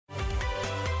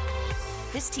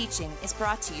This teaching is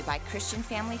brought to you by Christian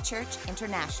Family Church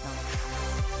International.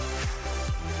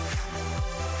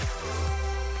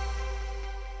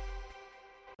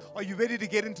 Are you ready to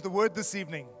get into the Word this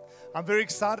evening? I'm very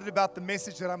excited about the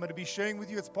message that I'm going to be sharing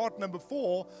with you. It's part number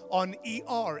 4 on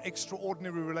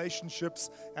extraordinary relationships.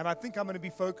 And I think I'm going to be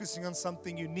focusing on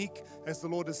something unique as the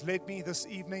Lord has led me this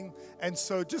evening. And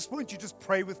so won't you just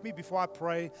pray with me before I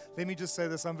pray? Let me just say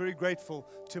this. I'm very grateful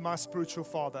to my spiritual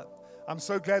father. I'm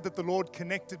so glad that the Lord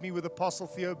connected me with Apostle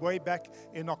Theo way back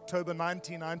in October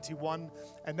 1991,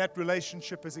 and that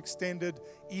relationship has extended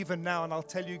even now, and I'll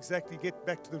tell you exactly, get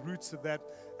back to the roots of that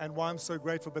and why I'm so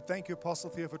grateful. But thank you,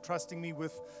 Apostle Theo, for trusting me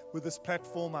with this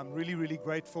platform. I'm really, really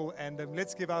grateful, and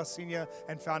let's give our senior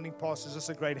and founding pastors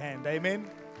just a great hand. Amen.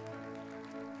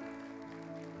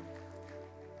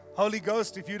 Holy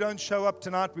Ghost, if you don't show up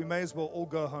tonight, we may as well all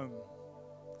go home.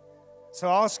 So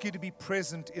I ask you to be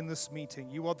present in this meeting.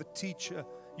 You are the teacher.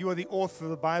 You are the author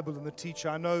of the Bible and the teacher.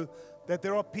 I know that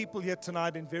there are people here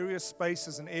tonight in various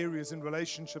spaces and areas and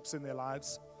relationships in their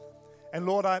lives. And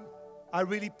Lord, I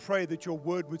really pray that your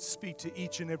word would speak to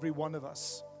each and every one of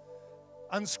us.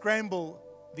 Unscramble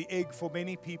the egg for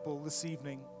many people this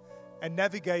evening and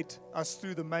navigate us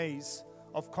through the maze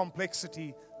of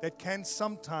complexity that can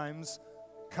sometimes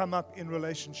come up in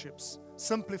relationships.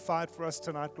 Simplify it for us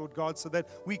tonight, Lord God, so that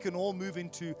we can all move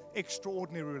into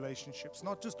extraordinary relationships,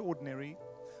 not just ordinary,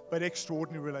 but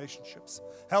extraordinary relationships.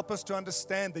 Help us to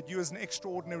understand that you as an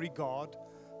extraordinary God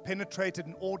penetrated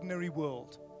an ordinary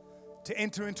world to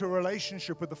enter into a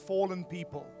relationship with the fallen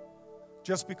people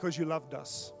just because you loved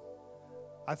us.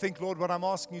 I think, Lord, what I'm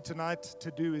asking you tonight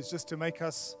to do is just to make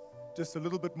us just a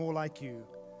little bit more like you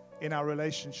in our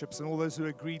relationships. And all those who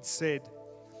agreed said,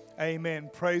 amen.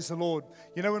 Praise the Lord.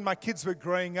 You know, when my kids were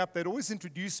growing up, they'd always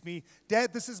introduce me,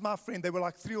 Dad, this is my friend. They were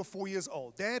like 3 or 4 years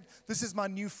old. Dad, this is my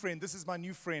new friend. This is my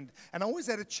new friend. And I always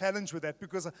had a challenge with that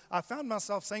because I found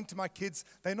myself saying to my kids,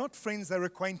 they're not friends, they're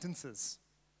acquaintances.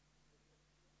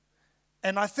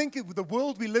 And I think with the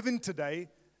world we live in today,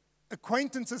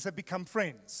 acquaintances have become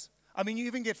friends. I mean, you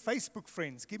even get Facebook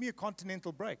friends. Give me a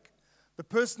continental break. The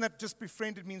person that just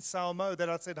befriended me in Salmo that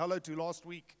I said hello to last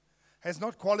week has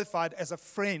not qualified as a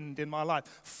friend in my life.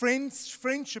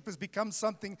 Friendship has become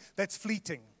something that's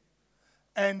fleeting.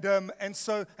 And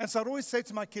so I'd always say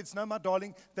to my kids, no, my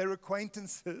darling, they're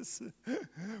acquaintances.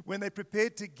 When they're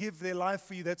prepared to give their life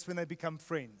for you, that's when they become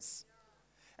friends.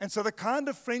 And so the kind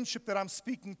of friendship that I'm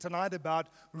speaking tonight about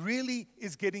really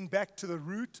is getting back to the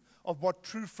root of what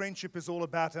true friendship is all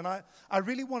about. And I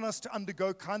really want us to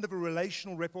undergo kind of a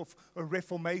relational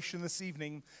reformation this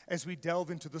evening as we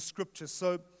delve into the scriptures.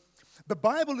 So the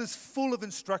Bible is full of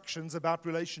instructions about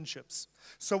relationships.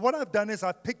 So what I've done is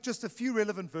I've picked just a few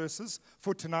relevant verses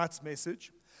for tonight's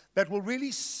message that will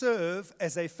really serve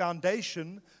as a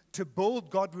foundation to build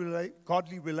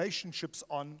godly relationships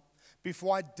on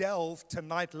before I delve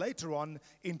tonight later on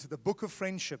into the book of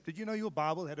friendship. Did you know your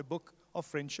Bible had a book of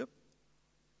friendship?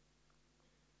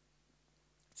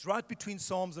 It's right between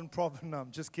Psalms and Proverbs. No,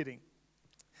 I'm just kidding.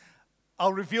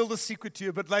 I'll reveal the secret to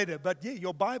you a bit later. But yeah,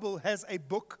 your Bible has a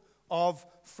book of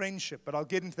friendship, but I'll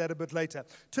get into that a bit later.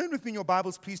 Turn with me in your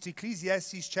Bibles, please, to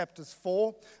Ecclesiastes chapters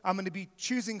 4. I'm going to be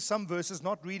choosing some verses,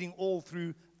 not reading all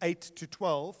through 8 to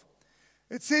 12.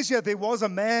 It says here, there was a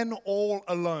man all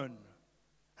alone.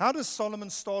 How does Solomon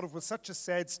start off with such a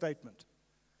sad statement?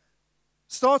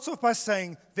 Starts off by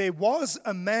saying, there was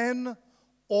a man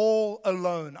all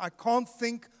alone. I can't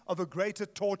think of a greater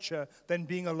torture than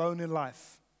being alone in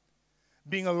life.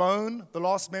 Being alone, the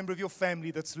last member of your family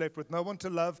that's left with no one to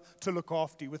love, to look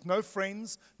after you, with no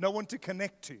friends, no one to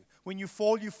connect to. When you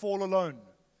fall alone.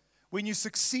 When you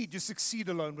succeed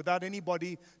alone without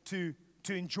anybody to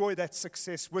enjoy that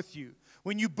success with you.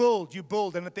 When you build,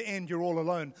 and at the end you're all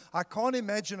alone. I can't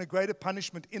imagine a greater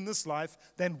punishment in this life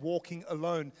than walking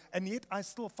alone. And yet I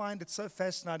still find it so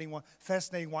fascinating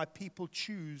why people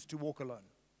choose to walk alone.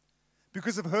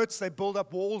 Because of hurts, they build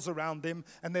up walls around them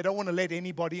and they don't want to let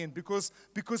anybody in because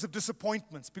of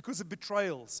disappointments, because of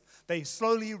betrayals. They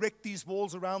slowly erect these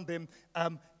walls around them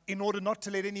in order not to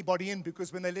let anybody in,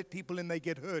 because when they let people in, they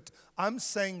get hurt. I'm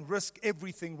saying risk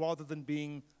everything rather than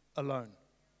being alone.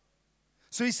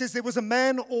 So he says there was a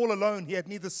man all alone. He had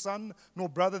neither son nor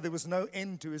brother. There was no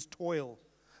end to his toil.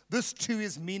 This too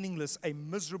is meaningless, a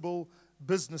miserable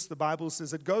business, the Bible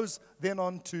says. It goes then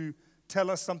on to tell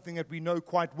us something that we know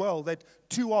quite well, that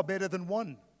two are better than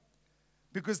one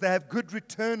because they have good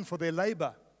return for their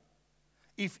labor.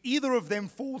 If either of them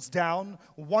falls down,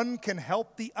 one can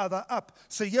help the other up.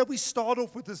 So here we start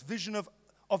off with this vision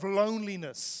of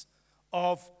loneliness,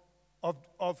 of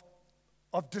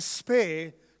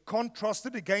despair,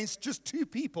 contrasted against just two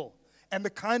people. and the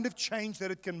kind of change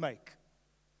that it can make.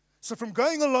 So from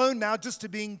going alone now just to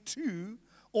being two,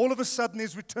 all of a sudden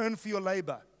there's return for your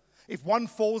labor. If one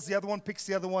falls, the other one picks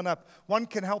the other one up. One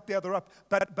can help the other up.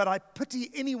 But I pity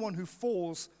anyone who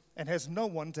falls and has no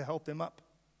one to help them up.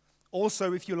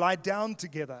 Also, if you lie down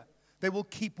together, they will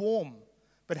keep warm.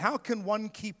 But how can one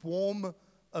keep warm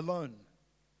alone?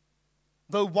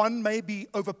 Though one may be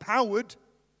overpowered,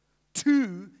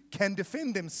 two can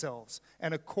defend themselves,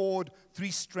 and a cord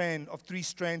three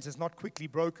strands is not quickly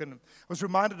broken. I was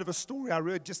reminded of a story I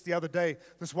read just the other day.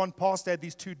 This one pastor had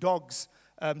these two dogs,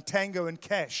 Tango and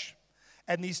Cash,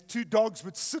 and these two dogs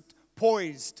would sit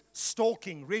poised,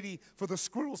 stalking, ready for the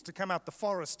squirrels to come out the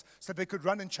forest so they could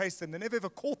run and chase them. They never ever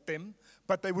caught them,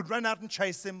 but they would run out and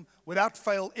chase them without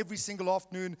fail every single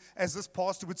afternoon as this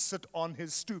pastor would sit on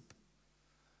his stoop.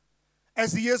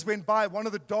 As the years went by, one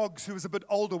of the dogs, who was a bit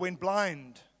older, went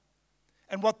blind.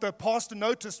 And what the pastor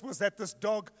noticed was that this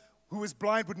dog who was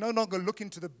blind would no longer look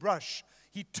into the brush.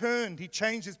 He turned, he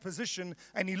changed his position,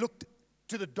 and he looked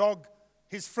to the dog,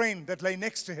 his friend, that lay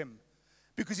next to him,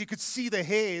 because he could see the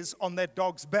hairs on that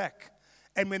dog's back.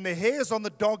 And when the hairs on the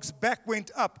dog's back went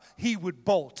up, he would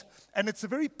bolt. And it's a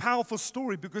very powerful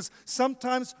story, because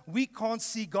sometimes we can't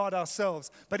see God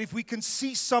ourselves. But if we can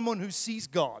see someone who sees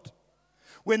God,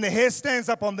 when the hair stands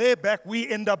up on their back, we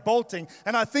end up bolting.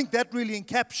 And I think that really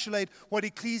encapsulates what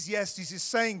Ecclesiastes is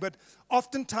saying. But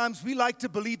oftentimes we like to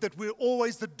believe that we're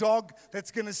always the dog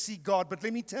that's going to see God. But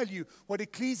let me tell you, what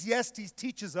Ecclesiastes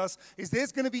teaches us is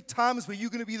there's going to be times where you're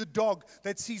going to be the dog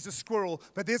that sees the squirrel.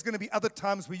 But there's going to be other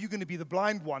times where you're going to be the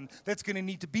blind one that's going to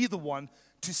need to be the one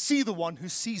to see the one who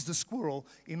sees the squirrel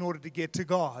in order to get to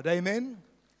God. Amen?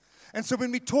 And so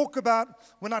when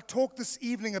I talk this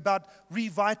evening about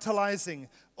revitalizing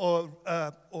or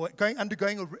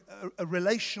undergoing a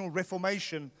relational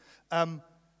reformation,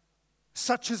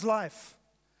 such is life.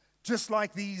 Just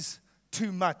like these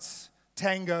two mutts,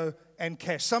 Tango and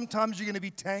Cash. Sometimes you're going to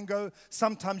be Tango,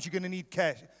 sometimes you're going to need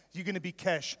Cash. You're going to be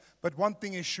Cash. But one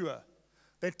thing is sure,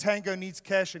 that Tango needs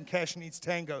Cash and Cash needs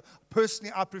Tango.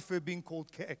 Personally, I prefer being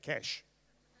called Cash.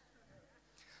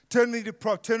 Turn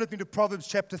with me to Proverbs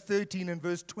chapter 13 and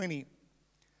verse 20.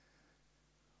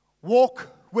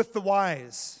 Walk with the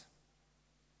wise.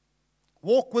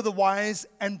 Walk with the wise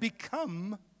and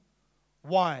become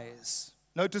wise.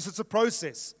 Notice it's a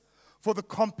process. For the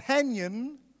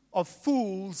companion of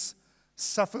fools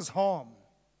suffers harm.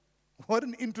 What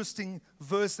an interesting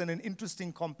verse and an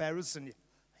interesting comparison.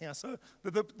 Yeah, so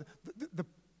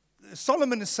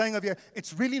Solomon is saying over here,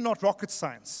 it's really not rocket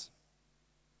science.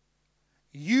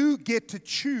 You get to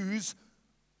choose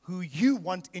who you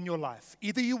want in your life.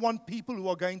 Either you want people who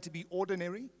are going to be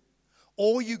ordinary,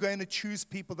 or you're going to choose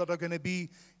people that are going to be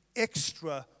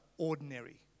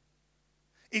extraordinary.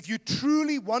 If you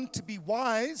truly want to be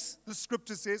wise, the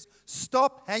scripture says,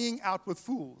 stop hanging out with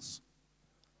fools.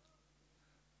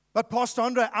 But Pastor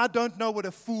Andre, I don't know what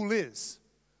a fool is.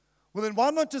 Well, then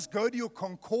why not just go to your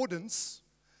concordance,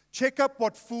 check up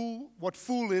what fool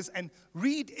is, and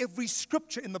read every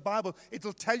scripture in the Bible.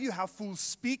 It'll tell you how fools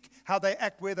speak, how they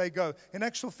act, where they go. In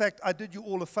actual fact, I did you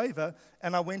all a favor,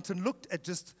 and I went and looked at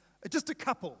just a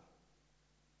couple.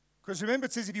 Because remember,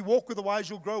 it says, if you walk with the wise,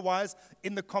 you'll grow wise.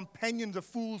 In the companions of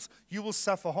fools, you will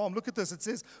suffer harm. Look at this. It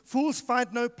says, fools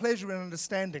find no pleasure in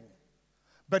understanding,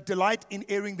 but delight in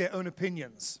airing their own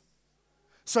opinions.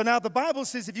 So now the Bible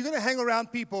says if you're going to hang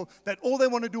around people that all they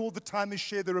want to do all the time is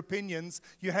share their opinions,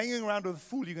 you're hanging around with a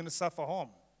fool, you're going to suffer harm.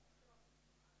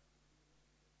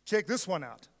 Check this one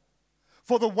out.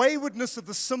 For the waywardness of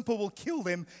the simple will kill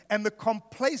them, and the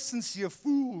complacency of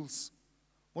fools.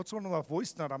 What's wrong with my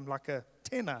voice now? I'm like a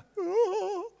tenor.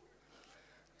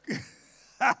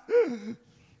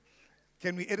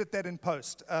 Can we edit that in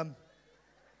post? And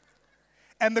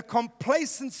the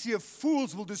complacency of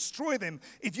fools will destroy them.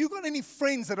 If you've got any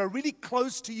friends that are really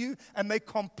close to you and they're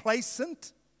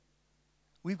complacent,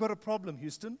 we've got a problem,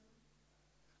 Houston.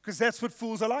 Because that's what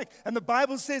fools are like. And the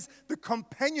Bible says the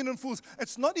companion of fools,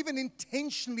 it's not even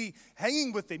intentionally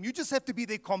hanging with them. You just have to be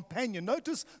their companion.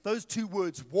 Notice those two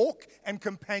words, walk and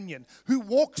companion. Who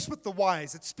walks with the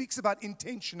wise? It speaks about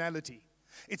intentionality.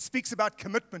 It speaks about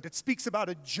commitment. It speaks about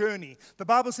a journey. The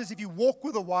Bible says if you walk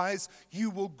with the wise,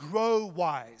 you will grow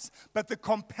wise. But the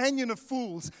companion of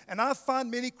fools, and I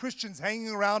find many Christians hanging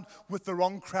around with the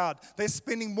wrong crowd. They're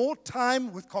spending more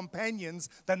time with companions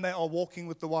than they are walking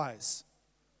with the wise.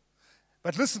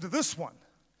 But listen to this one.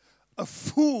 A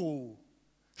fool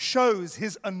shows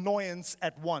his annoyance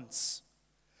at once,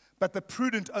 but the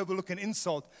prudent overlook an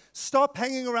insult. Stop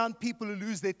hanging around people who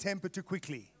lose their temper too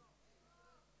quickly.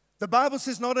 The Bible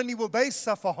says not only will they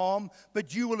suffer harm,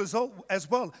 but you will as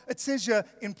well. It says here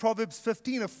in Proverbs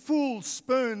 15, a fool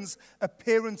spurns a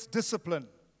parent's discipline.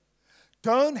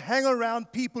 Don't hang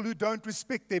around people who don't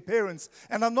respect their parents.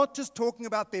 And I'm not just talking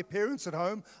about their parents at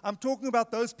home. I'm talking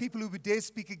about those people who would dare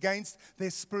speak against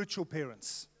their spiritual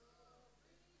parents.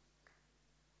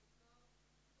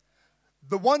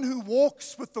 The one who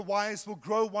walks with the wise will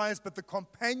grow wise, but the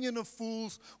companion of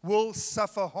fools will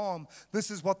suffer harm.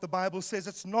 This is what the Bible says.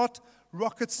 It's not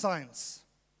rocket science.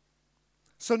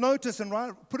 So notice and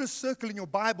put a circle in your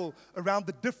Bible around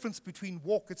the difference between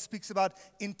walk. It speaks about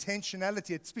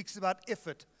intentionality. It speaks about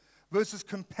effort versus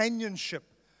companionship,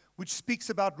 which speaks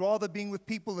about rather being with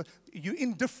people that you're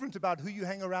indifferent about who you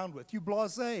hang around with. You're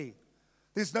blasé.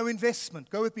 There's no investment.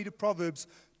 Go with me to Proverbs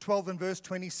 12 and verse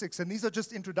 26. And these are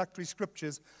just introductory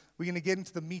scriptures. We're going to get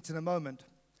into the meat in a moment.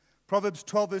 Proverbs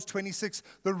 12 verse 26.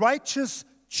 The righteous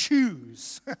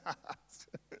choose.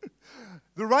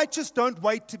 The righteous don't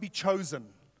wait to be chosen.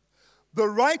 The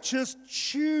righteous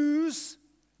choose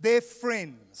their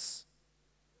friends.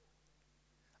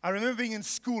 I remember being in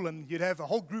school and you'd have a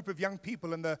whole group of young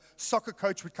people and the soccer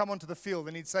coach would come onto the field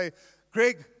and he'd say,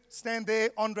 Greg, stand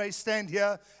there. Andre, stand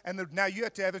here. And now you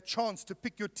had to have a chance to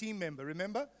pick your team member,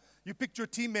 remember? You picked your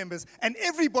team members, and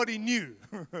everybody knew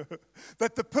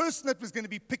that the person that was going to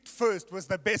be picked first was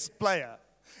the best player.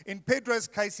 In Pedro's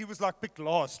case, he was like picked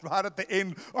last, right at the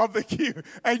end of the queue.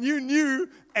 And you knew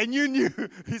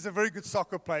he's a very good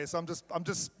soccer player, so I'm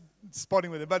just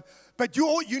spotting with him. But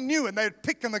you knew, and they'd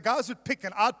pick, and the guys would pick,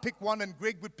 and I'd pick one, and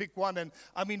Greg would pick one, and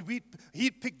I mean,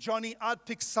 he'd pick Johnny, I'd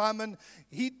pick Simon,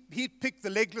 he'd pick the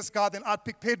legless guy, then I'd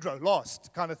pick Pedro,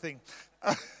 last kind of thing.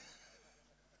 I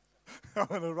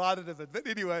want to write it a bit, but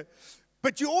anyway.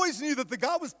 But you always knew that the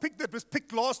guy that was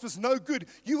picked last was no good.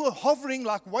 You were hovering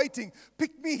like waiting.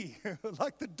 Pick me,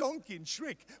 like the donkey in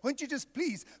Shrek. Won't you just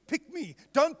please pick me?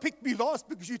 Don't pick me last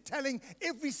because you're telling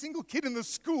every single kid in the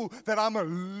school that I'm a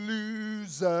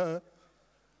loser.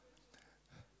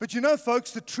 But you know,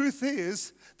 folks, the truth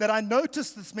is that I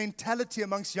notice this mentality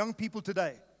amongst young people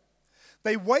today.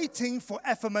 They're waiting for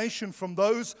affirmation from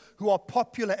those who are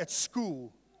popular at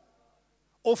school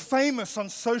or famous on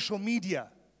social media.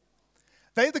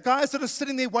 They're the guys that are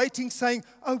sitting there waiting, saying,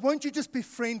 oh, won't you just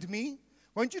befriend me?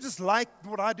 Won't you just like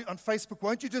what I do on Facebook?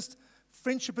 Won't you just...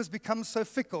 Friendship has become so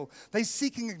fickle. They're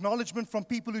seeking acknowledgement from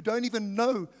people who don't even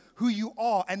know who you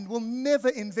are and will never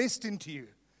invest into you.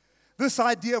 This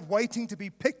idea of waiting to be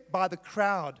picked by the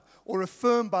crowd or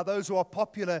affirmed by those who are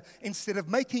popular instead of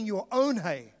making your own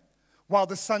hay while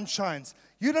the sun shines.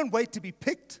 You don't wait to be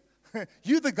picked.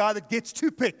 You're the guy that gets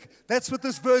to pick. That's what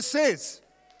this verse says.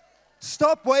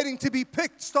 Stop waiting to be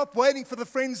picked. Stop waiting for the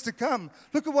friends to come.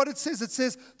 Look at what it says. It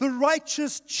says, the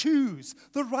righteous choose.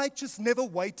 The righteous never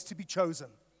wait to be chosen.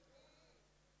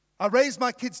 I raise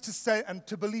my kids to say and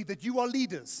to believe that you are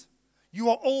leaders. You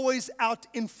are always out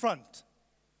in front.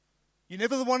 You're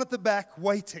never the one at the back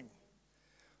waiting.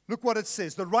 Look what it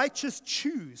says. The righteous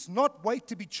choose, not wait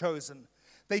to be chosen.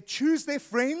 They choose their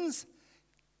friends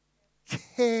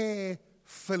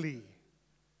carefully.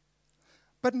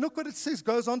 But look what it says,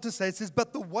 goes on to say, it says,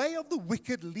 but the way of the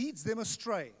wicked leads them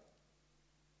astray.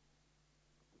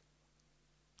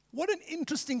 What an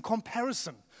interesting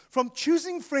comparison from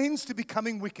choosing friends to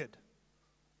becoming wicked.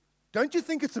 Don't you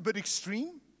think it's a bit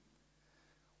extreme?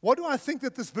 What do I think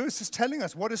that this verse is telling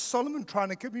us? What is Solomon trying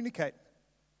to communicate?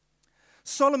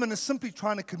 Solomon is simply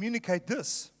trying to communicate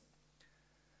this.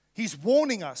 He's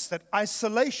warning us that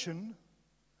isolation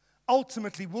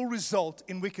ultimately will result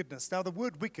in wickedness. Now, the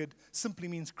word wicked simply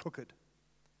means crooked.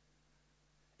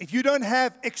 If you don't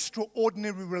have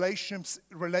extraordinary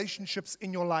relationships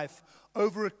in your life,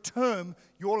 over a term,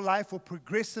 your life will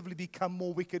progressively become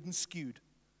more wicked and skewed.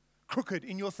 Crooked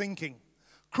in your thinking,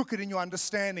 crooked in your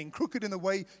understanding, crooked in the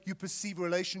way you perceive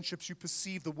relationships, you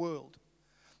perceive the world.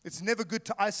 It's never good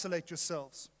to isolate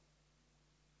yourselves.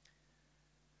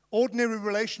 Ordinary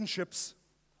relationships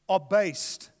are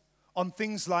based on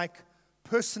things like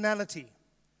personality,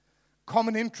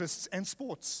 common interests, and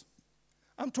sports.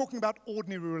 I'm talking about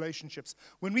ordinary relationships.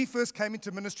 When we first came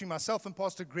into ministry, myself and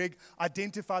Pastor Greg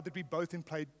identified that we both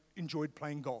enjoyed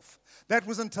playing golf. That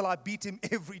was until I beat him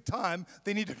every time,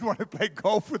 then he didn't want to play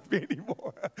golf with me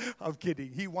anymore. I'm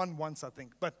kidding. He won once, I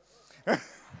think. But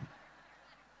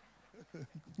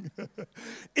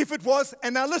if it was,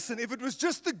 and now listen, if it was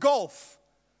just the golf,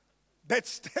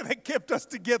 that kept us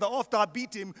together. After I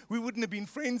beat him, we wouldn't have been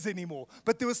friends anymore.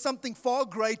 But there was something far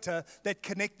greater that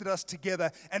connected us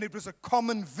together, and it was a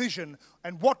common vision.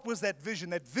 And what was that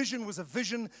vision? That vision was a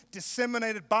vision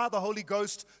disseminated by the Holy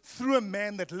Ghost through a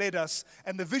man that led us.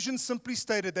 And the vision simply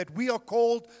stated that we are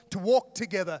called to walk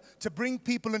together, to bring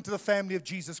people into the family of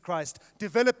Jesus Christ,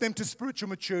 develop them to spiritual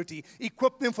maturity,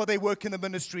 equip them for their work in the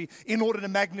ministry in order to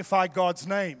magnify God's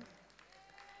name.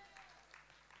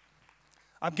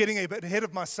 I'm getting a bit ahead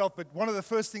of myself, but one of the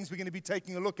first things we're going to be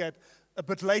taking a look at a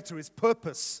bit later is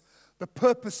purpose. The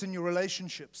purpose in your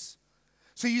relationships.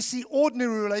 So you see,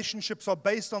 ordinary relationships are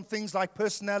based on things like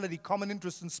personality, common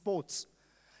interests, and sports.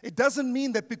 It doesn't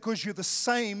mean that because you're the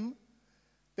same,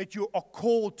 that you are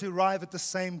called to arrive at the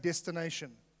same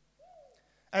destination.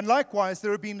 And likewise,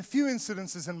 there have been a few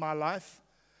incidences in my life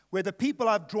where the people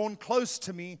I've drawn close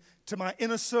to me, to my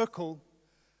inner circle,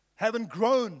 haven't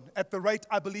grown at the rate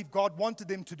I believe God wanted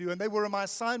them to do. And they were in my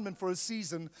assignment for a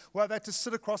season where I've had to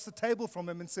sit across the table from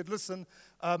them and said, listen,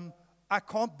 I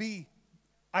can't be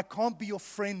your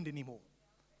friend anymore.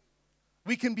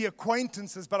 We can be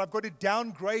acquaintances, but I've got to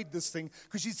downgrade this thing.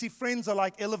 Because you see, friends are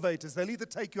like elevators. They'll either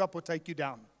take you up or take you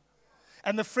down.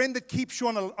 And the friend that keeps you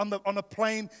on a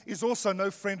plane is also no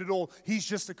friend at all. He's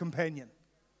just a companion.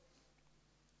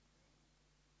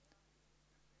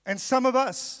 And some of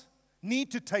us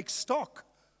need to take stock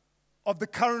of the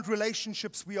current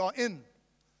relationships we are in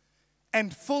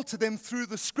and filter them through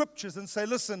the scriptures and say,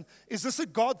 listen, is this a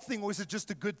God thing or is it just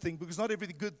a good thing? Because not every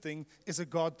good thing is a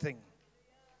God thing.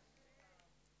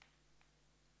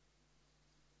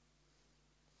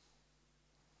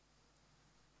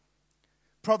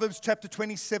 Proverbs chapter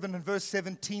 27 and verse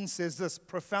 17 says this,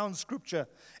 profound scripture.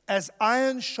 As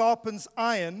iron sharpens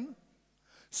iron,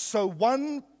 so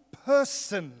one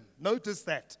person, notice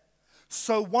that,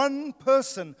 so one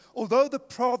person, although the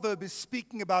proverb is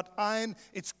speaking about iron,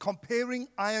 it's comparing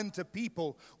iron to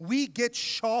people. We get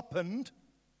sharpened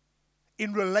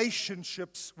in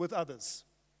relationships with others.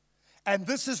 And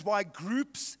this is why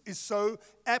groups is so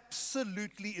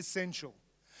absolutely essential.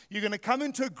 You're going to come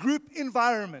into a group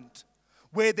environment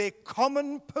where their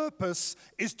common purpose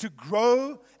is to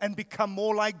grow and become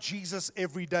more like Jesus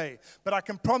every day. But I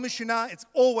can promise you now, it's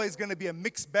always going to be a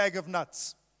mixed bag of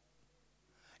nuts.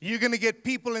 You're going to get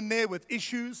people in there with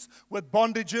issues, with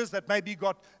bondages that maybe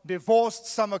got divorced.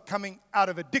 Some are coming out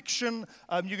of addiction.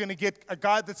 You're going to get a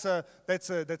guy that's a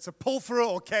pilferer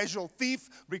or casual thief,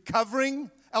 recovering,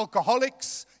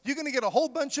 alcoholics. You're going to get a whole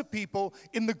bunch of people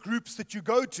in the groups that you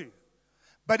go to.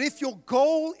 But if your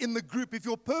goal in the group, if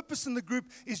your purpose in the group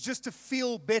is just to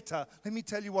feel better, let me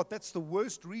tell you what, that's the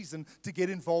worst reason to get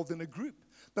involved in a group.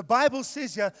 The Bible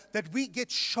says here that we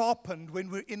get sharpened when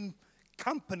we're in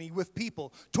company with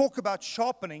people. Talk about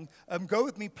sharpening. Go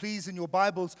with me, please, in your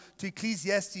Bibles to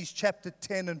Ecclesiastes chapter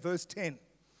 10 and verse 10.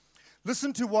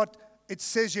 Listen to what it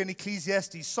says here in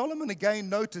Ecclesiastes. Solomon again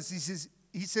notice,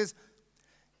 he says,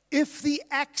 if the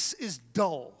axe is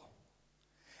dull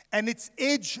and its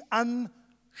edge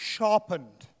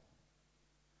unsharpened.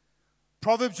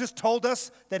 Proverbs just told us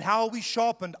that how are we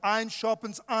sharpened? Iron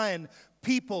sharpens iron.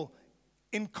 People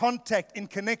in contact, in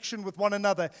connection with one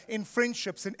another, in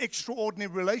friendships, in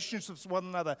extraordinary relationships with one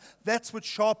another. That's what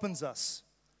sharpens us.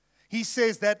 He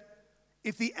says that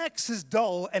if the axe is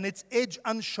dull and its edge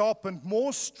unsharpened,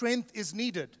 more strength is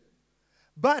needed.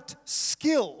 But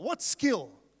skill, what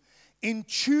skill? In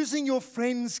choosing your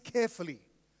friends carefully,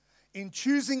 in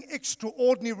choosing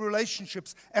extraordinary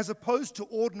relationships as opposed to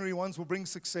ordinary ones will bring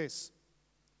success.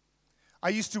 I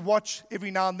used to watch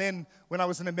every now and then when I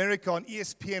was in America on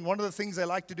ESPN. One of the things they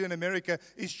like to do in America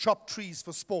is chop trees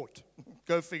for sport.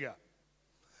 Go figure.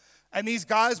 And these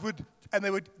guys would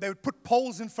put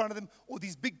poles in front of them, or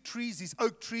these big trees, these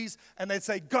oak trees, and they'd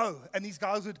say, go. And these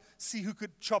guys would see who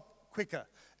could chop quicker.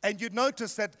 And you'd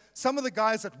notice that some of the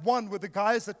guys that won were the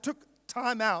guys that took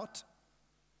time out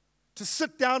to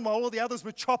sit down while all the others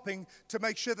were chopping to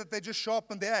make sure that they just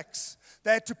sharpened their axe.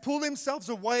 They had to pull themselves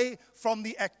away from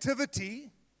the activity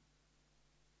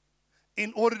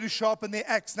in order to sharpen their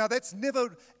axe. Now, that's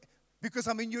never, because,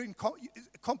 you're in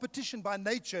competition by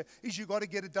nature is you got to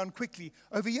get it done quickly.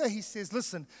 Over here, he says,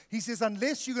 listen, he says,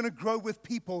 unless you're going to grow with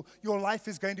people, your life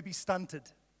is going to be stunted.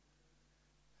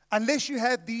 Unless you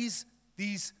have these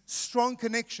strong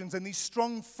connections and these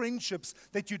strong friendships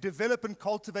that you develop and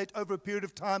cultivate over a period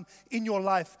of time in your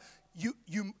life,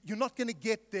 you're not going to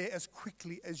get there as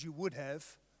quickly as you would have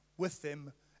with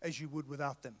them as you would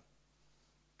without them.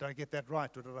 Did I get that right,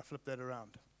 or did I flip that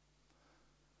around?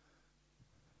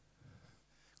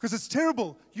 Because it's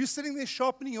terrible. You're sitting there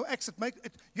sharpening your axe.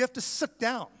 You have to sit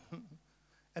down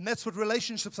And that's what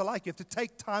relationships are like. You have to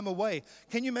take time away.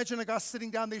 Can you imagine a guy sitting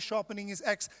down there sharpening his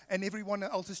axe and everyone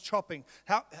else is chopping?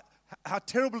 How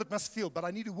terrible it must feel, but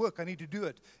I need to work, I need to do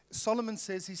it. Solomon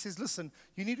says, listen,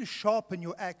 you need to sharpen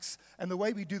your axe, and the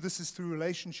way we do this is through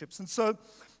relationships. And so,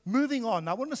 moving on,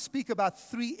 I want to speak about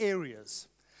 3 areas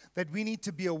that we need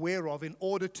to be aware of in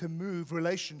order to move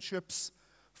relationships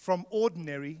from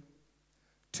ordinary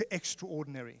to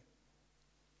extraordinary.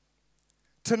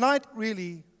 Tonight,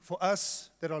 really, for us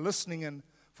that are listening and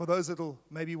for those that will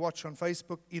maybe watch on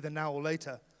Facebook either now or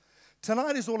later,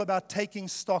 tonight is all about taking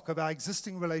stock of our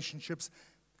existing relationships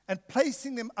and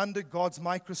placing them under God's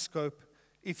microscope,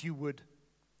 if you would.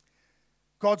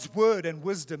 God's word and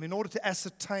wisdom in order to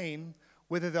ascertain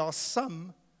whether there are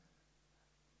some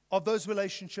of those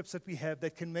relationships that we have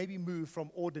that can maybe move from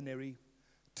ordinary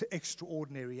to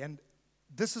extraordinary. And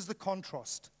this is the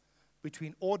contrast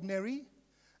between ordinary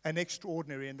and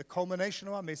extraordinary. And the culmination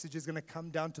of our message is going to come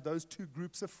down to those 2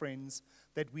 groups of friends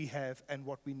that we have and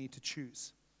what we need to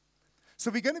choose. So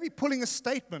we're going to be pulling a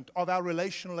statement of our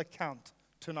relational account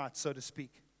tonight, so to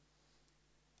speak.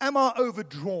 Am I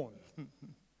overdrawn?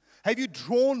 Have you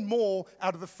drawn more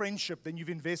out of the friendship than you've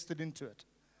invested into it?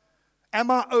 Am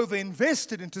I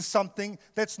over-invested into something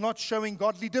that's not showing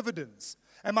godly dividends?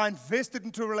 Am I invested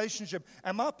into a relationship?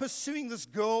 Am I pursuing this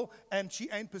girl and she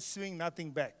ain't pursuing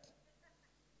nothing back?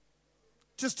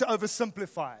 Just to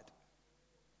oversimplify it.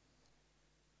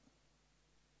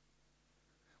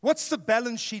 What's the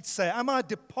balance sheet say? Am I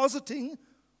depositing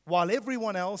while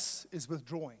everyone else is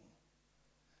withdrawing?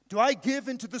 Do I give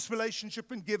into this relationship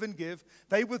and give?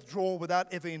 They withdraw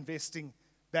without ever investing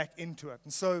back into it.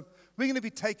 And so we're going to be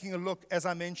taking a look, as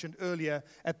I mentioned earlier,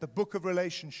 at the book of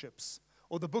relationships,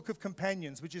 or the book of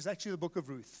companions, which is actually the book of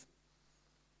Ruth.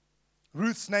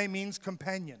 Ruth's name means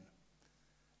companion,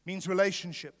 means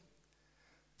relationship.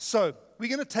 So we're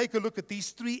going to take a look at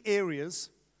these 3 areas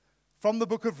from the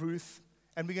book of Ruth,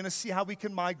 and we're going to see how we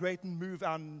can migrate and move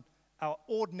our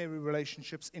ordinary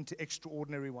relationships into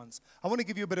extraordinary ones. I want to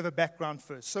give you a bit of a background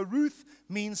first. So Ruth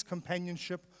means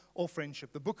companionship or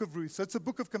friendship. The book of Ruth. So it's a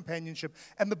book of companionship.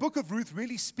 And the book of Ruth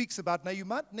really speaks about, now you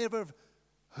might never have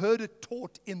heard it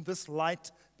taught in this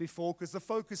light before, because the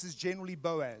focus is generally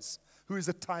Boaz, who is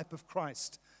a type of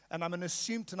Christ. And I'm going to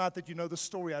assume tonight that you know the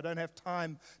story. I don't have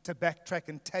time to backtrack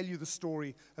and tell you the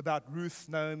story about Ruth,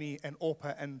 Naomi, and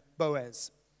Orpah and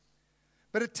Boaz.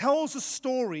 But it tells a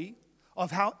story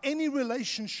of how any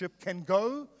relationship can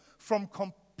go from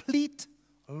complete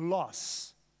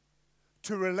loss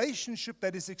to a relationship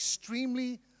that is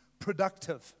extremely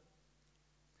productive.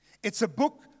 It's a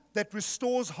book that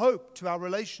restores hope to our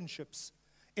relationships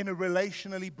in a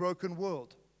relationally broken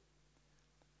world.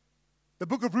 The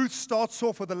book of Ruth starts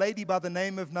off with a lady by the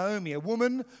name of Naomi, a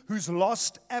woman who's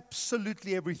lost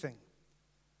absolutely everything.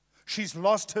 She's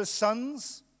lost her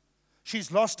sons.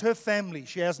 She's lost her family.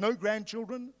 She has no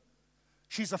grandchildren.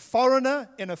 She's a foreigner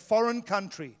in a foreign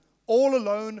country, all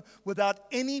alone, without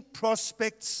any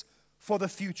prospects for the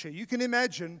future. You can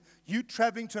imagine you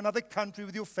traveling to another country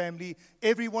with your family.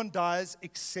 Everyone dies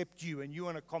except you, and you're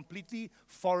in a completely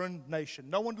foreign nation.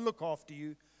 No one to look after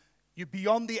you. You're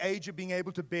beyond the age of being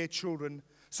able to bear children.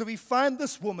 So we find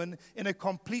this woman in a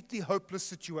completely hopeless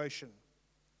situation.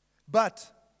 But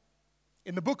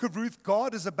in the book of Ruth,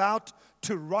 God is about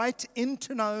to write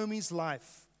into Naomi's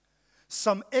life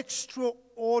some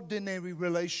extraordinary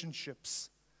relationships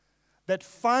that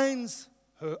finds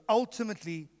her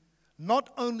ultimately not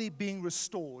only being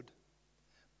restored,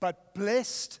 but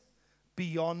blessed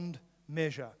beyond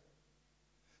measure.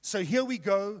 So here we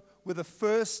go with the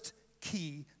first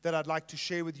key that I'd like to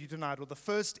share with you tonight, or the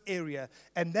first area,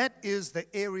 and that is the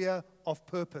area of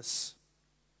purpose.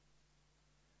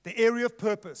 The area of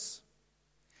purpose.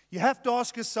 You have to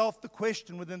ask yourself the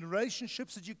question within the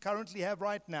relationships that you currently have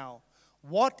right now,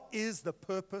 what is the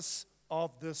purpose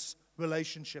of this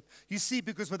relationship? You see,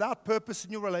 because without purpose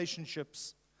in your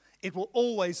relationships, it will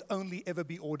always only ever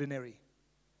be ordinary.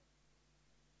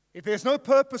 If there's no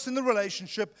purpose in the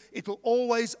relationship, it will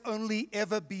always only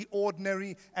ever be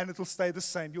ordinary, and it will stay the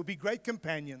same. You'll be great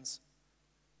companions.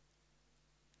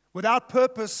 Without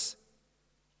purpose,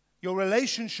 your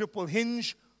relationship will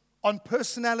hinge on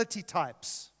personality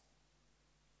types,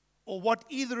 or what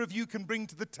either of you can bring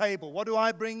to the table. What do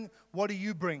I bring? What do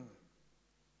you bring?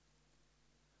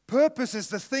 Purpose is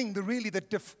the thing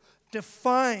that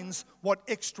defines what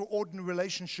extraordinary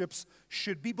relationships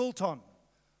should be built on.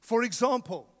 For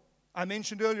example, I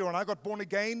mentioned earlier on, I got born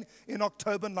again in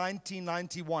October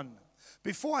 1991.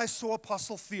 Before I saw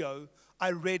Apostle Theo,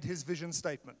 I read his vision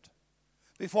statement.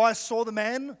 Before I saw the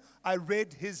man, I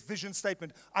read his vision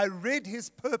statement. I read his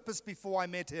purpose before I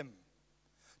met him.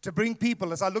 To bring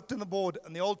people, as I looked on the board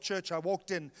in the old church I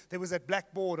walked in, there was that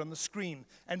black board on the screen.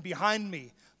 And behind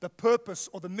me, the purpose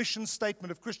or the mission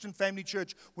statement of Christian Family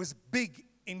Church was big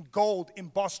in gold,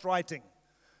 embossed writing.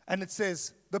 And it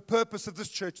says, the purpose of this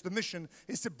church, the mission,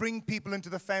 is to bring people into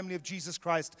the family of Jesus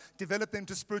Christ, develop them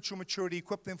to spiritual maturity,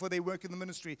 equip them for their work in the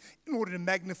ministry, in order to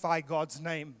magnify God's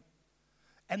name.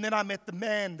 And then I met the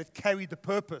man that carried the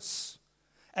purpose.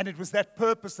 And it was that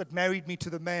purpose that married me to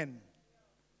the man.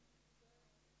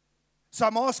 So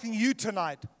I'm asking you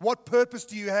tonight, what purpose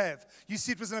do you have? You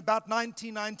see, it was in about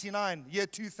 1999, year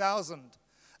 2000.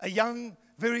 A young,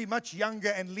 very much younger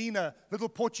and leaner little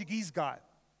Portuguese guy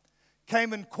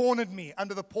came and cornered me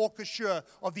under the porte cochere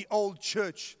of the old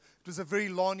church. It was a very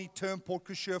Lani term, porte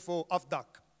cochere for afdak.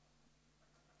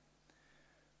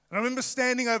 And I remember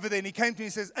standing over there, and he came to me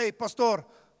and he says, "Hey, Pastor,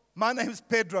 my name is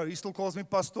Pedro." He still calls me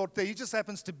Pastor. He just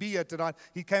happens to be here tonight.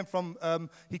 He came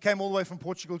all the way from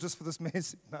Portugal just for this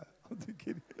message. No, I'm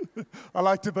kidding. I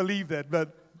like to believe that,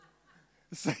 but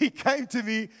so he came to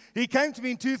me in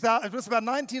 2000. It was about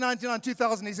 1999,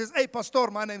 2000. He says, "Hey, Pastor,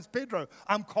 my name's Pedro.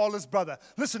 I'm Carla's brother.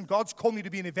 Listen, God's called me to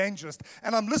be an evangelist."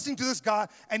 And I'm listening to this guy,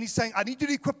 and he's saying, "I need you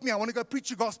to equip me. I want to go preach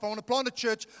the gospel. I want to plant a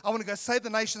church. I want to go save the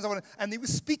nations. And he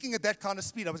was speaking at that kind of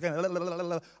speed. I was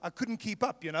going, I couldn't keep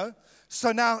up, you know.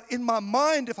 So now, in my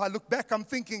mind, if I look back, I'm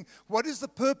thinking, what is the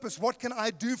purpose? What can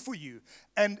I do for you?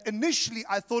 And initially,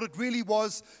 I thought it really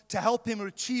was to help him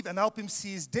achieve and help him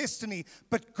see his destiny.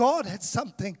 But God had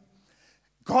something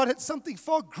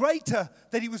far greater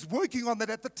that he was working on that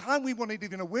at the time we weren't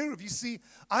even aware of. You see,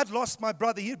 I'd lost my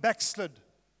brother. He had backslid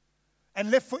and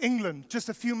left for England just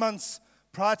a few months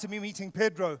prior to me meeting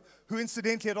Pedro, who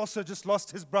incidentally had also just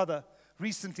lost his brother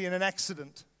recently in an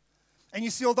accident. And you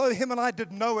see, although him and I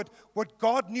didn't know it, what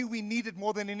God knew we needed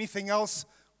more than anything else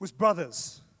was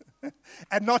brothers.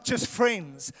 And not just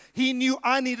friends. He knew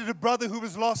I needed a brother who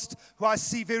was lost, who I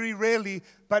see very rarely,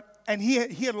 and he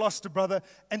had lost a brother.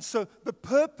 And so the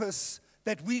purpose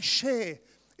that we share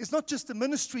is not just a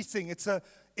ministry thing, it's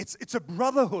a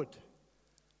brotherhood.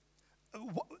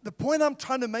 The point I'm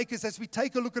trying to make is, as we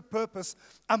take a look at purpose,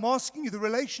 I'm asking you, the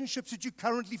relationships that you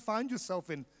currently find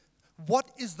yourself in, what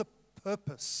is the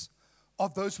purpose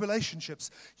of those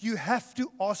relationships? You have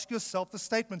to ask yourself the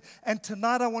statement. And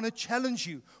tonight I want to challenge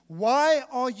you. Why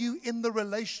are you in the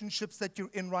relationships that you're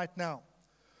in right now?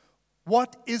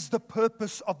 What is the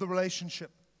purpose of the relationship?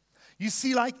 You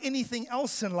see, like anything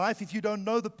else in life, if you don't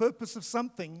know the purpose of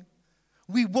something,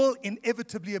 we will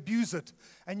inevitably abuse it.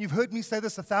 And you've heard me say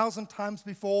this 1,000 times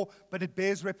before, but it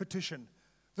bears repetition.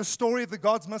 The story of the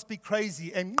gods must be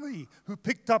crazy. And who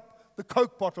picked up the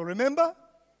Coke bottle, remember?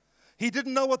 He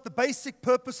didn't know what the basic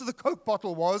purpose of the Coke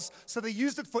bottle was, so they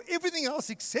used it for everything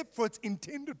else except for its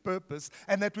intended purpose,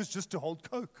 and that was just to hold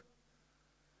Coke.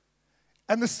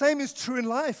 And the same is true in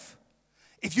life.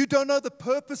 If you don't know the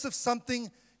purpose of something,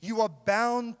 you are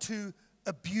bound to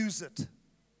abuse it.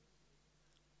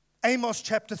 Amos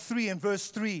chapter 3 and verse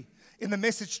 3, in the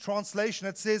Message translation,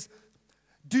 it says,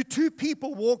 "Do two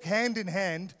people walk hand in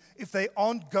hand if they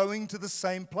aren't going to the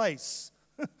same place?"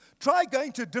 Try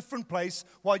going to a different place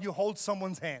while you hold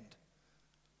someone's hand.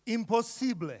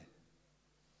 Impossible.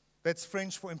 That's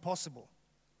French for impossible.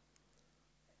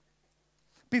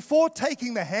 Before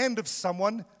taking the hand of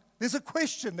someone, there's a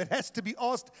question that has to be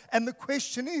asked. And the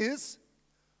question is,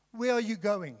 where are you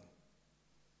going?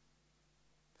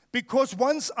 Because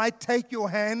once I take your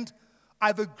hand,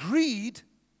 I've agreed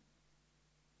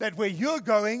that where you're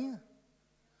going,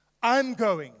 I'm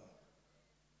going.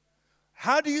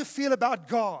 How do you feel about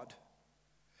God?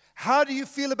 How do you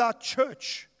feel about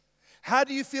church? How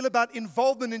do you feel about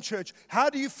involvement in church?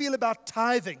 How do you feel about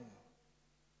tithing?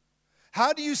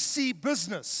 How do you see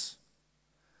business?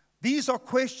 These are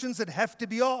questions that have to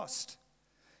be asked.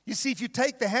 You see, if you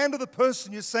take the hand of the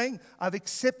person, you're saying, I've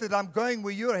accepted I'm going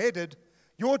where you're headed,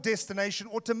 your destination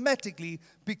automatically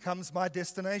becomes my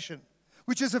destination.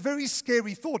 Which is a very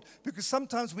scary thought, because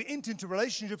sometimes we enter into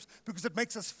relationships because it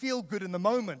makes us feel good in the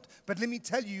moment. But let me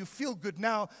tell you, you feel good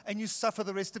now and you suffer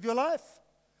the rest of your life.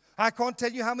 I can't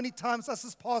tell you how many times us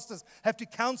as pastors have to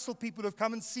counsel people who have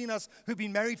come and seen us who've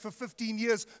been married for 15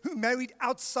 years, who married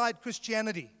outside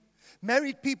Christianity.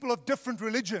 Married people of different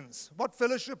religions. What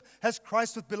fellowship has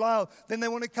Christ with Belial? Then they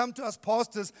want to come to us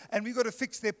pastors and we've got to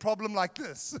fix their problem like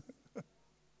this.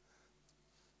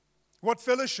 What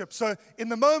fellowship? So in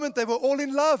the moment they were all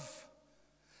in love.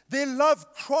 Their love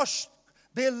crossed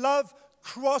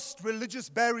religious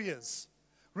barriers,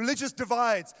 religious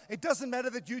divides. It doesn't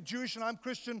matter that you're Jewish and I'm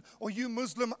Christian, or you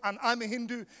Muslim and I'm a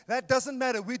Hindu. That doesn't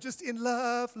matter. We're just in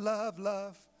love, love,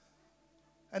 love.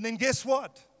 And then guess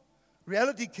what?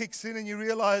 Reality kicks in and you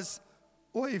realize,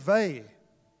 oy vey,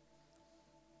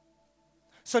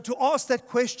 So to ask that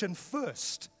question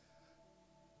first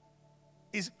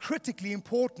is critically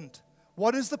important.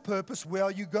 What is the purpose? Where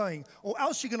are you going? Or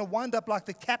else you're going to wind up like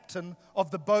the captain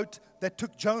of the boat that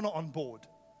took Jonah on board.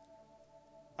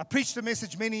 I preached a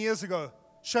message many years ago.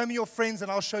 Show me your friends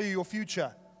and I'll show you your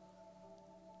future.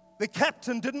 The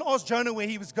captain didn't ask Jonah where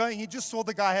he was going. He just saw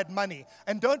the guy had money.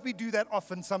 And don't we do that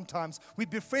often sometimes? We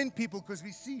befriend people because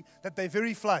we see that they're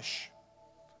very flush.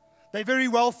 They're very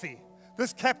wealthy.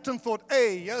 This captain thought,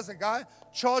 hey, here's a guy,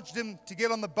 charged him to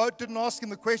get on the boat, didn't ask him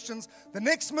the questions. The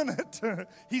next minute,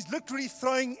 he's literally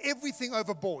throwing everything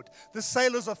overboard. The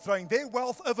sailors are throwing their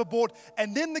wealth overboard.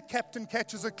 And then the captain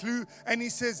catches a clue and he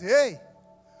says, hey,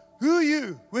 who are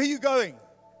you? Where are you going?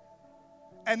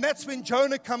 And that's when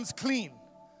Jonah comes clean.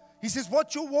 He says,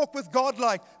 what's your walk with God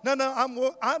like? No,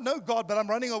 I know God, but I'm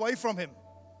running away from him.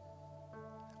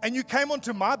 And you came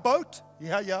onto my boat?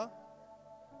 Yeah.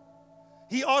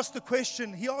 He asked the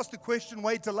question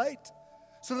way too late.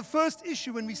 So the first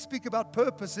issue when we speak about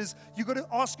purpose is you've got to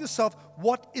ask yourself,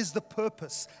 what is the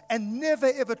purpose? And never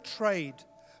ever trade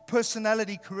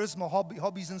personality, charisma,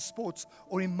 hobbies and sports,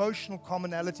 or emotional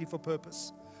commonality for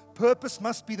purpose. Purpose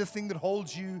must be the thing that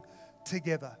holds you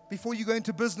together. Before you go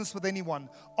into business with anyone,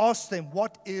 ask them,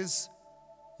 what is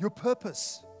your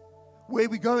purpose? Where are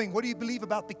we going? What do you believe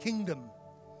about the kingdom?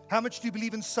 How much do you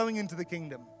believe in sowing into the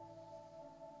kingdom?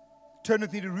 Turn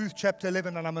with me to Ruth chapter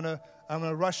 11, and I'm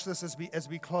gonna rush this as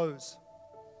we close.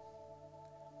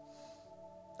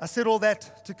 I said all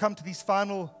that to come to these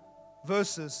final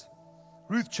verses.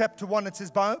 Ruth chapter 1, it says,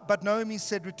 but Naomi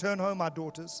said, return home, my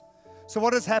daughters. So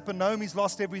what has happened? Naomi's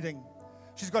lost everything.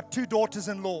 She's got 2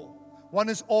 daughters-in-law. One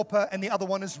is Orpah and the other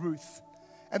one is Ruth.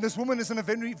 And this woman is in a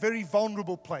very, very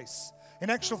vulnerable place. In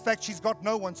actual fact, she's got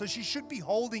no one. So she should be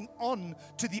holding on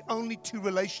to the only 2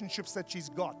 relationships that she's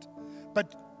got.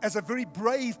 But as a very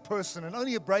brave person, and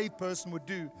only a brave person would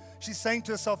do, she's saying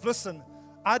to herself, listen,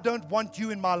 I don't want you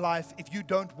in my life if you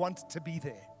don't want to be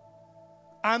there.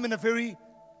 I'm in a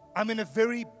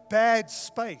very bad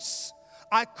space.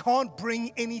 I can't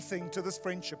bring anything to this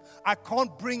friendship. I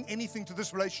can't bring anything to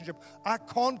this relationship. I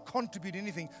can't contribute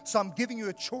anything. So I'm giving you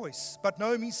a choice. But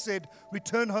Naomi said,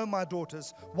 return home, my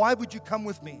daughters. Why would you come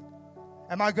with me?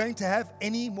 Am I going to have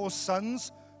any more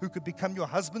sons who could become your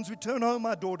husbands? Return home,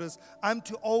 my daughters. I'm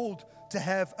too old to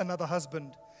have another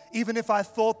husband. Even if I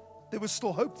thought there was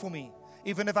still hope for me,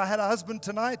 even if I had a husband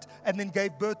tonight and then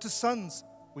gave birth to sons,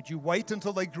 would you wait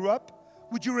until they grew up?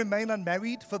 Would you remain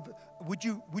unmarried would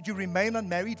you remain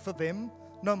unmarried for them?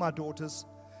 No, my daughters.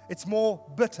 It's more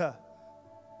bitter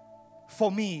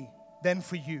for me than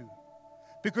for you,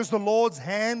 because the Lord's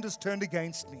hand is turned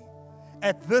against me.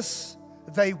 At this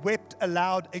they wept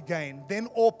aloud again. Then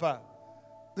Orpah,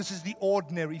 this is the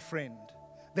ordinary friend.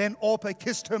 Then Orpah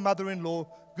kissed her mother-in-law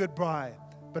goodbye.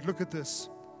 But look at this.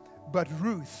 But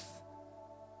Ruth,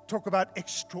 talk about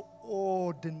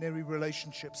extraordinary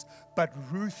relationships. But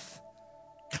Ruth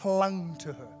clung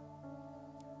to her.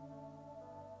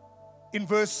 In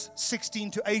verse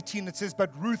 16 to 18, it says, but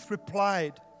Ruth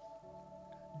replied,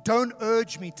 don't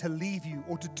urge me to leave you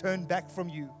or to turn back from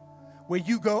you. Where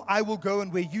you go, I will go,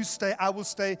 and where you stay, I will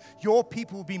stay. Your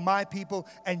people will be my people,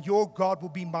 and your God will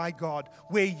be my God.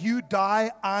 Where you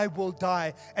die, I will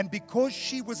die. And because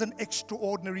she was an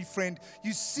extraordinary friend,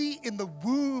 you see in the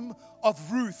womb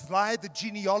of Ruth lie the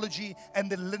genealogy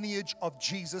and the lineage of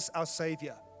Jesus, our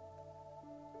Savior.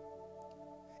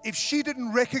 If she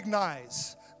didn't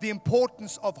recognize the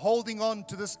importance of holding on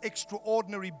to this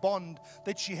extraordinary bond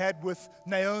that she had with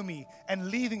Naomi and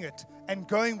leaving it and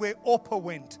going where Orpah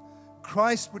went,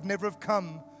 Christ would never have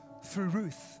come through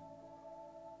Ruth.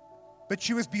 But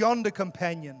she was beyond a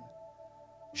companion.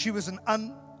 She was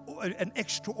an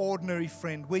extraordinary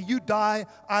friend. Where you die,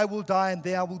 I will die, and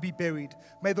there I will be buried.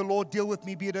 May the Lord deal with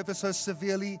me, be it ever so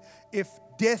severely, if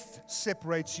death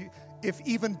separates you, if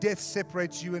even death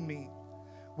separates you and me.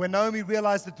 When Naomi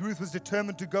realized that Ruth was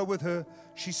determined to go with her,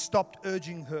 she stopped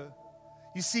urging her.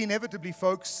 You see, inevitably,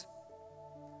 folks,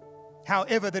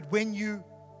 however, that when you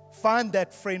find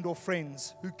that friend or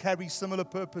friends who carry similar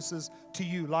purposes to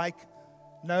you, like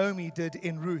Naomi did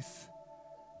in Ruth,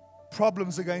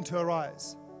 problems are going to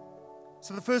arise.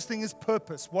 So the first thing is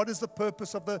purpose. What is the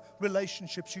purpose of the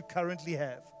relationships you currently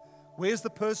have? Where's the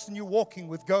person you're walking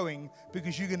with going?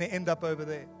 Because you're going to end up over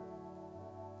there.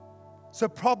 So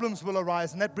problems will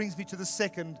arise, and that brings me to the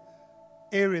second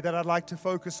area that I'd like to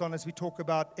focus on as we talk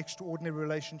about extraordinary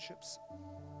relationships.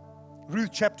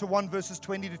 Ruth chapter 1 verses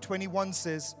 20 to 21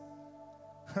 says,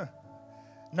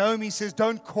 Naomi says,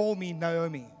 don't call me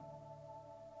Naomi.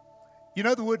 You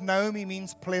know the word Naomi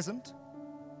means pleasant.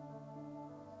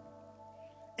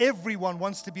 Everyone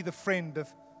wants to be the friend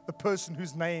of the person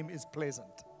whose name is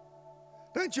pleasant.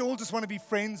 Don't you all just want to be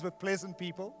friends with pleasant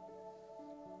people?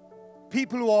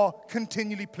 People who are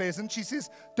continually pleasant. She says,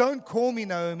 don't call me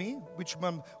Naomi, which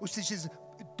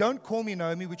don't call me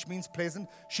Naomi, which means pleasant.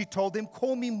 She told them,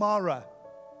 call me Mara.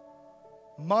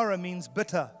 Mara means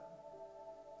bitter.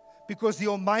 Because the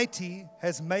Almighty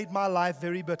has made my life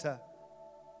very bitter.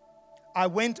 I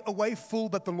went away full,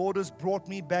 but the Lord has brought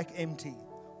me back empty.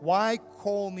 Why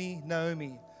call me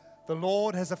Naomi? The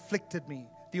Lord has afflicted me.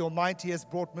 The Almighty has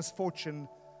brought misfortune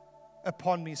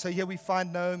upon me. So here we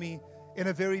find Naomi in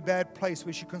a very bad place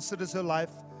where she considers her life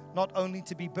not only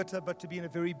to be bitter, but to be in a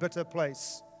very bitter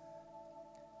place.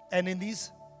 And in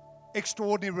these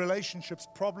extraordinary relationships,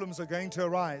 problems are going to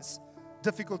arise.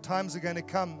 Difficult times are going to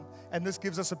come. And this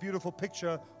gives us a beautiful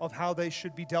picture of how they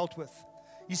should be dealt with.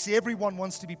 You see, everyone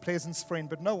wants to be pleasant's friend,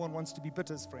 but no one wants to be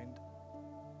bitter's friend.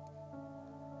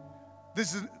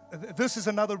 This is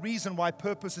another reason why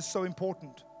purpose is so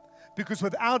important. Because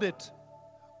without it,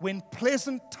 when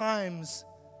pleasant times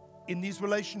in these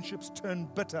relationships turn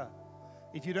bitter,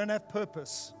 if you don't have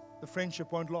purpose, the friendship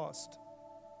won't last.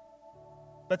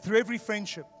 But through every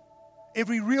friendship,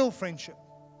 every real friendship,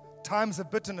 times of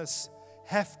bitterness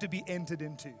have to be entered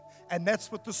into. And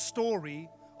that's what the story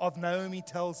of Naomi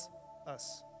tells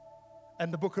us.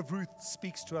 And the book of Ruth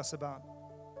speaks to us about.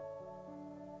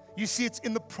 You see, it's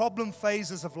in the problem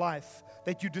phases of life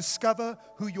that you discover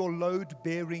who your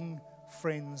load-bearing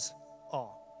friends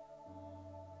are.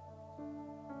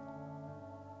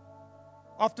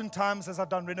 Oftentimes, as I've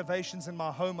done renovations in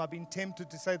my home, I've been tempted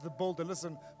to say to the builder,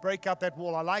 listen, break out that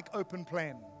wall. I like open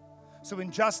plan. So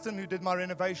when Justin, who did my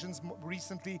renovations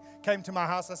recently, came to my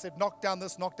house, I said, knock down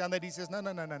this, knock down that. He says, no.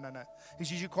 He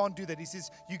says, you can't do that. He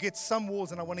says, you get some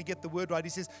walls, and I want to get the word right. He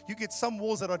says, you get some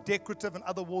walls that are decorative and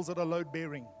other walls that are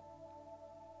load-bearing.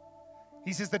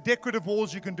 He says, the decorative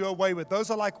walls you can do away with. Those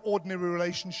are like ordinary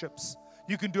relationships.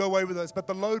 You can do away with those. But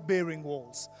the load-bearing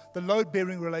walls, the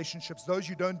load-bearing relationships, those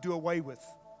you don't do away with.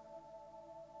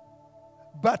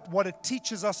 But what it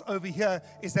teaches us over here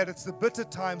is that it's the bitter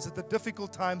times, it's the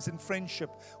difficult times in friendship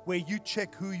where you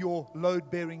check who your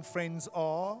load-bearing friends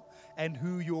are and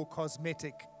who your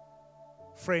cosmetic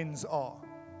friends are.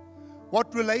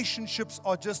 What relationships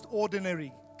are just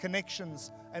ordinary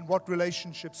connections and what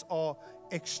relationships are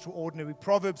extraordinary.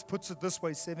 Proverbs puts it this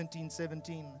way,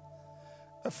 17:17.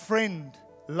 A friend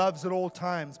loves at all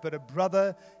times, but a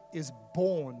brother is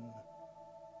born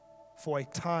for a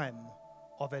time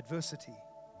of adversity.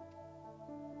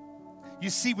 You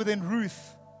see, within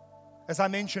Ruth, as I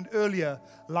mentioned earlier,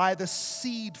 lie the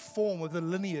seed form of the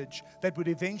lineage that would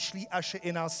eventually usher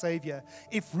in our Savior.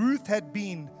 If Ruth had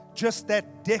been just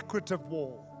that decorative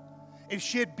wall, if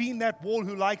she had been that wall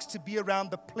who likes to be around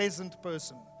the pleasant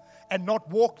person and not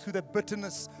walk through that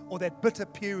bitterness or that bitter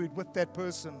period with that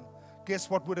person, guess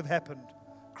what would have happened?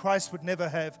 Christ would never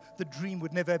have, the dream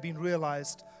would never have been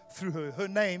realized through her. Her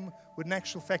name would in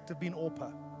actual fact have been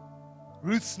Orpah.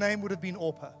 Ruth's name would have been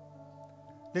Orpah.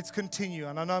 Let's continue.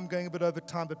 And I know I'm going a bit over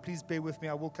time, but please bear with me.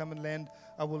 I will come and land.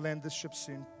 I will land this ship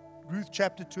soon. Ruth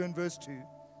chapter 2 and verse 2.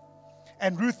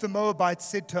 And Ruth the Moabite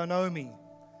said to Naomi,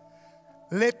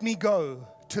 let me go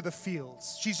to the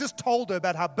fields. She's just told her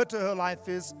about how bitter her life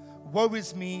is. Woe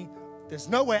is me. There's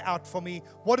no way out for me.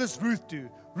 What does Ruth do?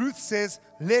 Ruth says,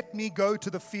 let me go to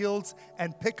the fields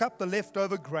and pick up the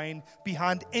leftover grain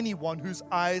behind anyone whose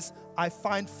eyes I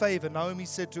find favor. Naomi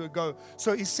said to her, go.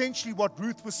 So essentially what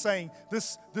Ruth was saying,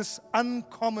 this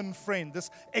uncommon friend, this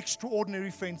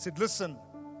extraordinary friend said, listen,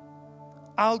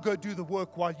 I'll go do the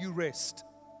work while you rest.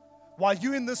 While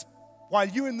you're in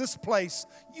this place,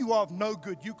 you are of no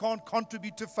good. You can't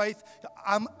contribute to faith.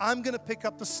 I'm going to pick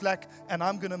up the slack and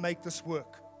I'm going to make this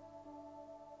work.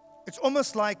 It's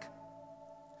almost like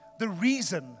the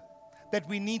reason that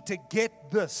we need to get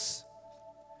this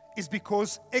is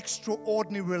because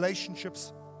extraordinary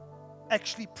relationships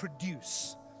actually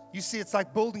produce. You see, it's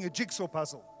like building a jigsaw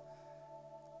puzzle.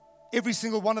 Every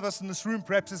single one of us in this room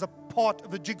perhaps is a part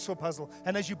of a jigsaw puzzle.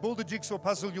 And as you build a jigsaw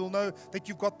puzzle, you'll know that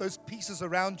you've got those pieces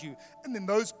around you. And then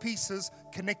those pieces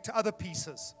connect to other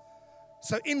pieces.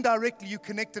 So indirectly you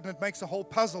connect it and it makes a whole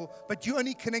puzzle, but you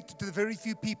only connect it to the very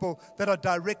few people that are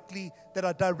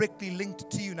directly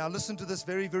linked to you. Now listen to this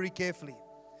very, very carefully.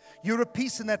 You're a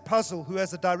piece in that puzzle who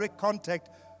has a direct contact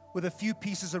with a few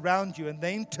pieces around you, and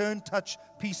they in turn touch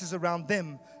pieces around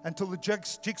them until the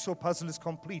jigsaw puzzle is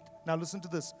complete. Now listen to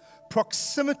this.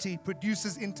 Proximity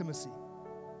produces intimacy.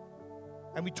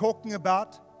 And we're talking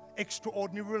about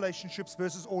extraordinary relationships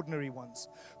versus ordinary ones.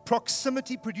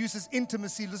 Proximity produces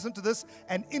intimacy, listen to this,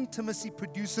 and intimacy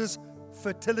produces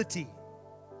fertility.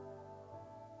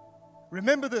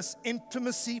 Remember this,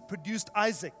 intimacy produced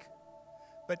Isaac,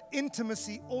 but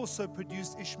intimacy also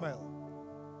produced Ishmael.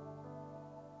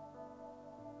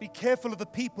 Be careful of the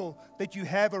people that you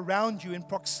have around you in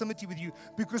proximity with you,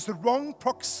 because the wrong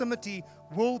proximity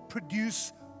will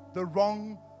produce the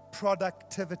wrong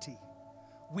productivity.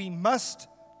 We must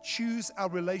choose our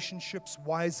relationships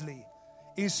wisely,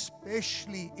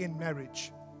 especially in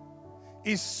marriage,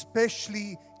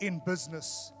 especially in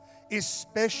business,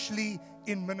 especially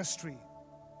in ministry.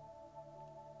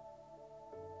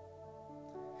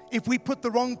 If we put the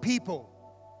wrong people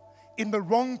in the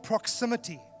wrong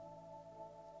proximity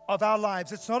of our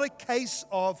lives, it's not a case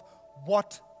of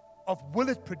will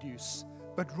it produce,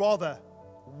 but rather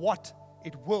what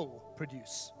it will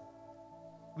produce.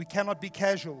 We cannot be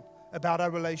casual about our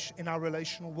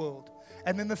relational world.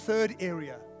 And then the third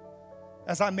area,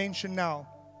 as I mentioned now,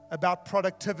 about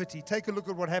productivity. Take a look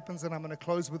at what happens, and I'm going to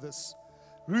close with this.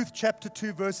 Ruth chapter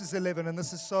 2, verses 11, and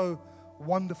this is so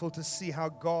wonderful to see how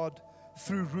God,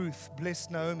 through Ruth,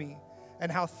 blessed Naomi, and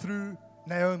how through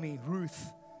Naomi,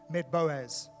 Ruth met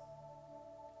Boaz.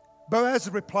 Boaz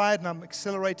replied, and I'm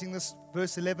accelerating this,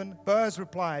 verse 11. Boaz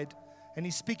replied, and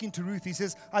he's speaking to Ruth. He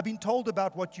says, I've been told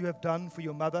about what you have done for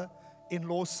your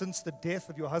mother-in-law since the death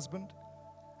of your husband,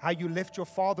 how you left your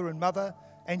father and mother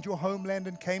and your homeland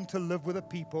and came to live with a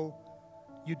people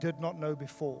you did not know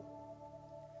before.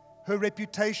 Her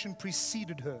reputation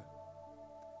preceded her.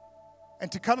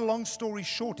 And to cut a long story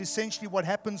short, essentially what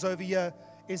happens over here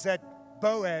is that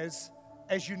Boaz,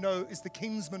 as you know, is the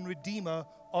kinsman redeemer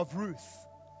of Ruth.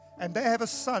 And they have a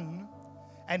son,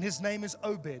 and his name is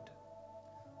Obed.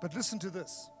 But listen to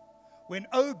this. When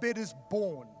Obed is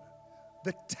born,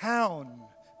 the town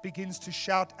begins to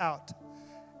shout out,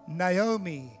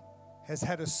 Naomi has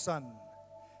had a son.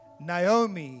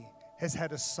 Naomi has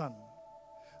had a son.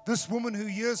 This woman who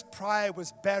years prior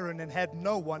was barren and had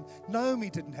no one, Naomi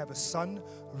didn't have a son.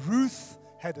 Ruth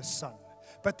had a son.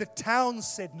 But the town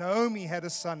said Naomi had a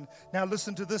son. Now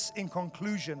listen to this in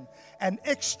conclusion. An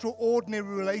extraordinary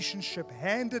relationship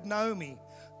handed Naomi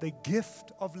the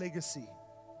gift of legacy.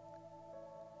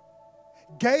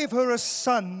 Gave her a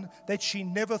son that she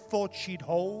never thought she'd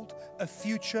hold, a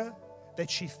future that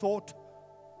she thought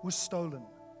was stolen.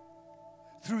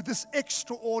 Through this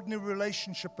extraordinary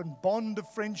relationship and bond of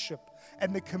friendship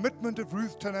and the commitment of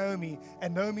Ruth to Naomi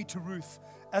and Naomi to Ruth,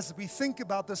 as we think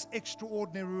about this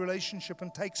extraordinary relationship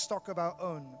and take stock of our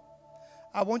own,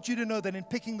 I want you to know that in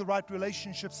picking the right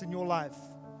relationships in your life,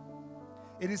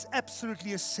 it is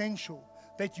absolutely essential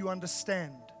that you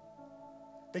understand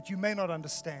that you may not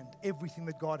understand everything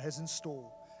that God has in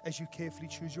store as you carefully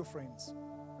choose your friends.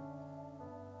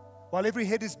 While every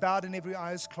head is bowed and every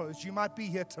eye is closed, you might be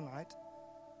here tonight,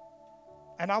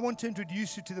 and I want to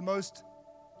introduce you to the most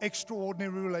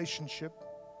extraordinary relationship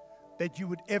that you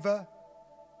would ever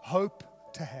hope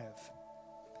to have,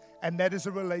 and that is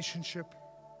a relationship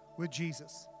with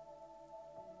Jesus.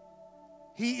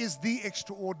 He is the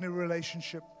extraordinary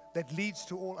relationship that leads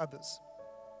to all others.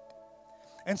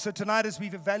 And so tonight, as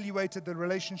we've evaluated the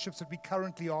relationships that we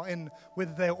currently are in,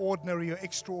 whether they're ordinary or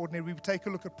extraordinary, we take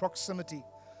a look at proximity.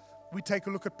 We take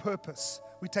a look at purpose.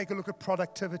 We take a look at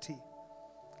productivity.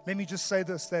 Let me just say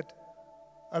this, that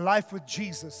a life with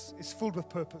Jesus is filled with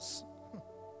purpose.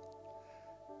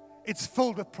 It's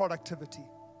filled with productivity.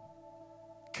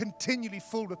 Continually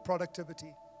filled with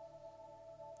productivity.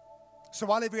 So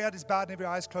while every head is bowed and every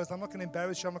eye is closed, I'm not going to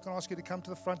embarrass you. I'm not going to ask you to come to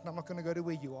the front, and I'm not going to go to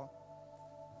where you are.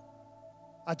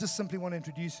 I just simply want to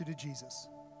introduce you to Jesus.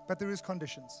 But there is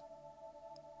conditions.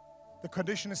 The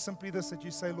condition is simply this, that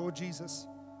you say, Lord Jesus,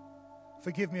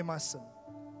 forgive me of my sin.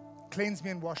 Cleanse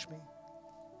me and wash me.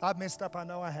 I've messed up, I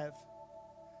know I have.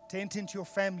 To enter into your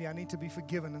family, I need to be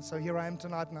forgiven. And so here I am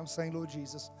tonight, and I'm saying, Lord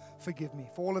Jesus, forgive me.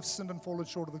 For all have sinned and fallen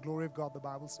short of the glory of God, the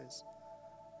Bible says.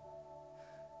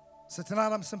 So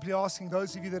tonight I'm simply asking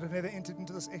those of you that have never entered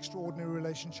into this extraordinary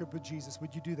relationship with Jesus,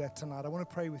 would you do that tonight? I want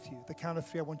to pray with you. At the count of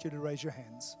 3, I want you to raise your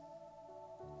hands,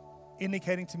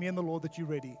 indicating to me and the Lord that you're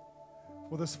ready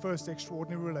for this first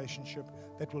extraordinary relationship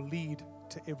that will lead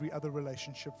to every other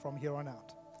relationship from here on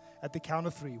out. At the count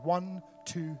of 3, 1,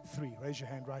 2, 3. Raise your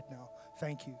hand right now.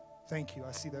 Thank you. Thank you.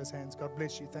 I see those hands. God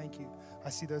bless you. Thank you. I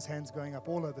see those hands going up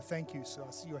all over. Thank you. So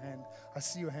I see your hand. I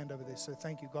see your hand over there. So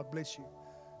thank you. God bless you.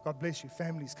 God bless you.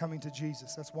 Families coming to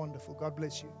Jesus. That's wonderful. God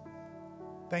bless you.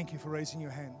 Thank you for raising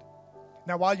your hand.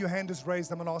 Now, while your hand is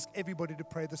raised, I'm going to ask everybody to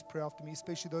pray this prayer after me,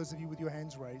 especially those of you with your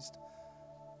hands raised.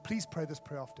 Please pray this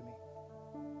prayer after me.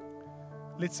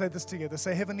 Let's say this together.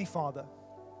 Say, Heavenly Father,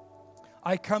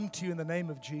 I come to you in the name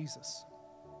of Jesus.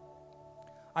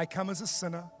 I come as a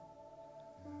sinner,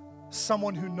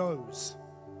 someone who knows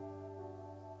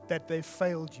that they've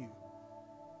failed you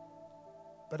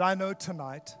But I know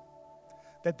tonight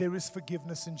that there is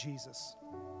forgiveness in Jesus.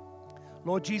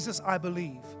 Lord Jesus, I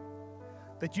believe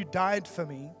that you died for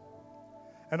me,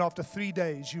 and after 3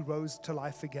 days you rose to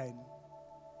life again.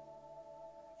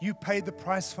 You paid the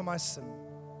price for my sin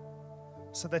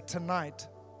so that tonight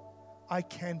I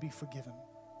can be forgiven.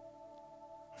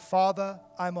 Father,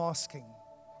 I'm asking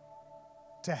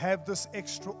to have this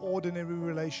extraordinary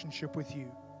relationship with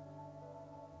you.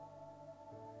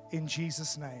 In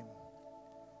Jesus' name,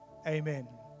 amen.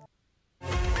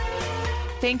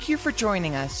 Thank you for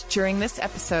joining us during this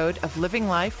episode of Living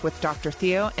Life with Dr.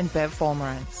 Theo and Bev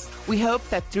Wolmarans. We hope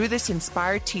that through this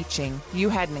inspired teaching, you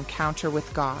had an encounter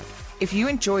with God. If you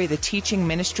enjoy the teaching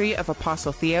ministry of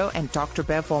Apostle Theo and Dr.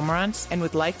 Bev Wolmarans and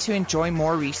would like to enjoy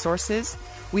more resources,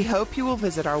 we hope you will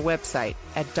visit our website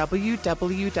at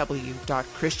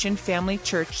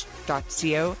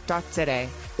www.christianfamilychurch.co.za,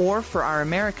 or for our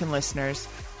American listeners,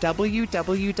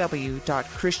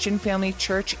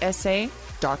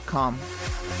 www.christianfamilychurchsa.com.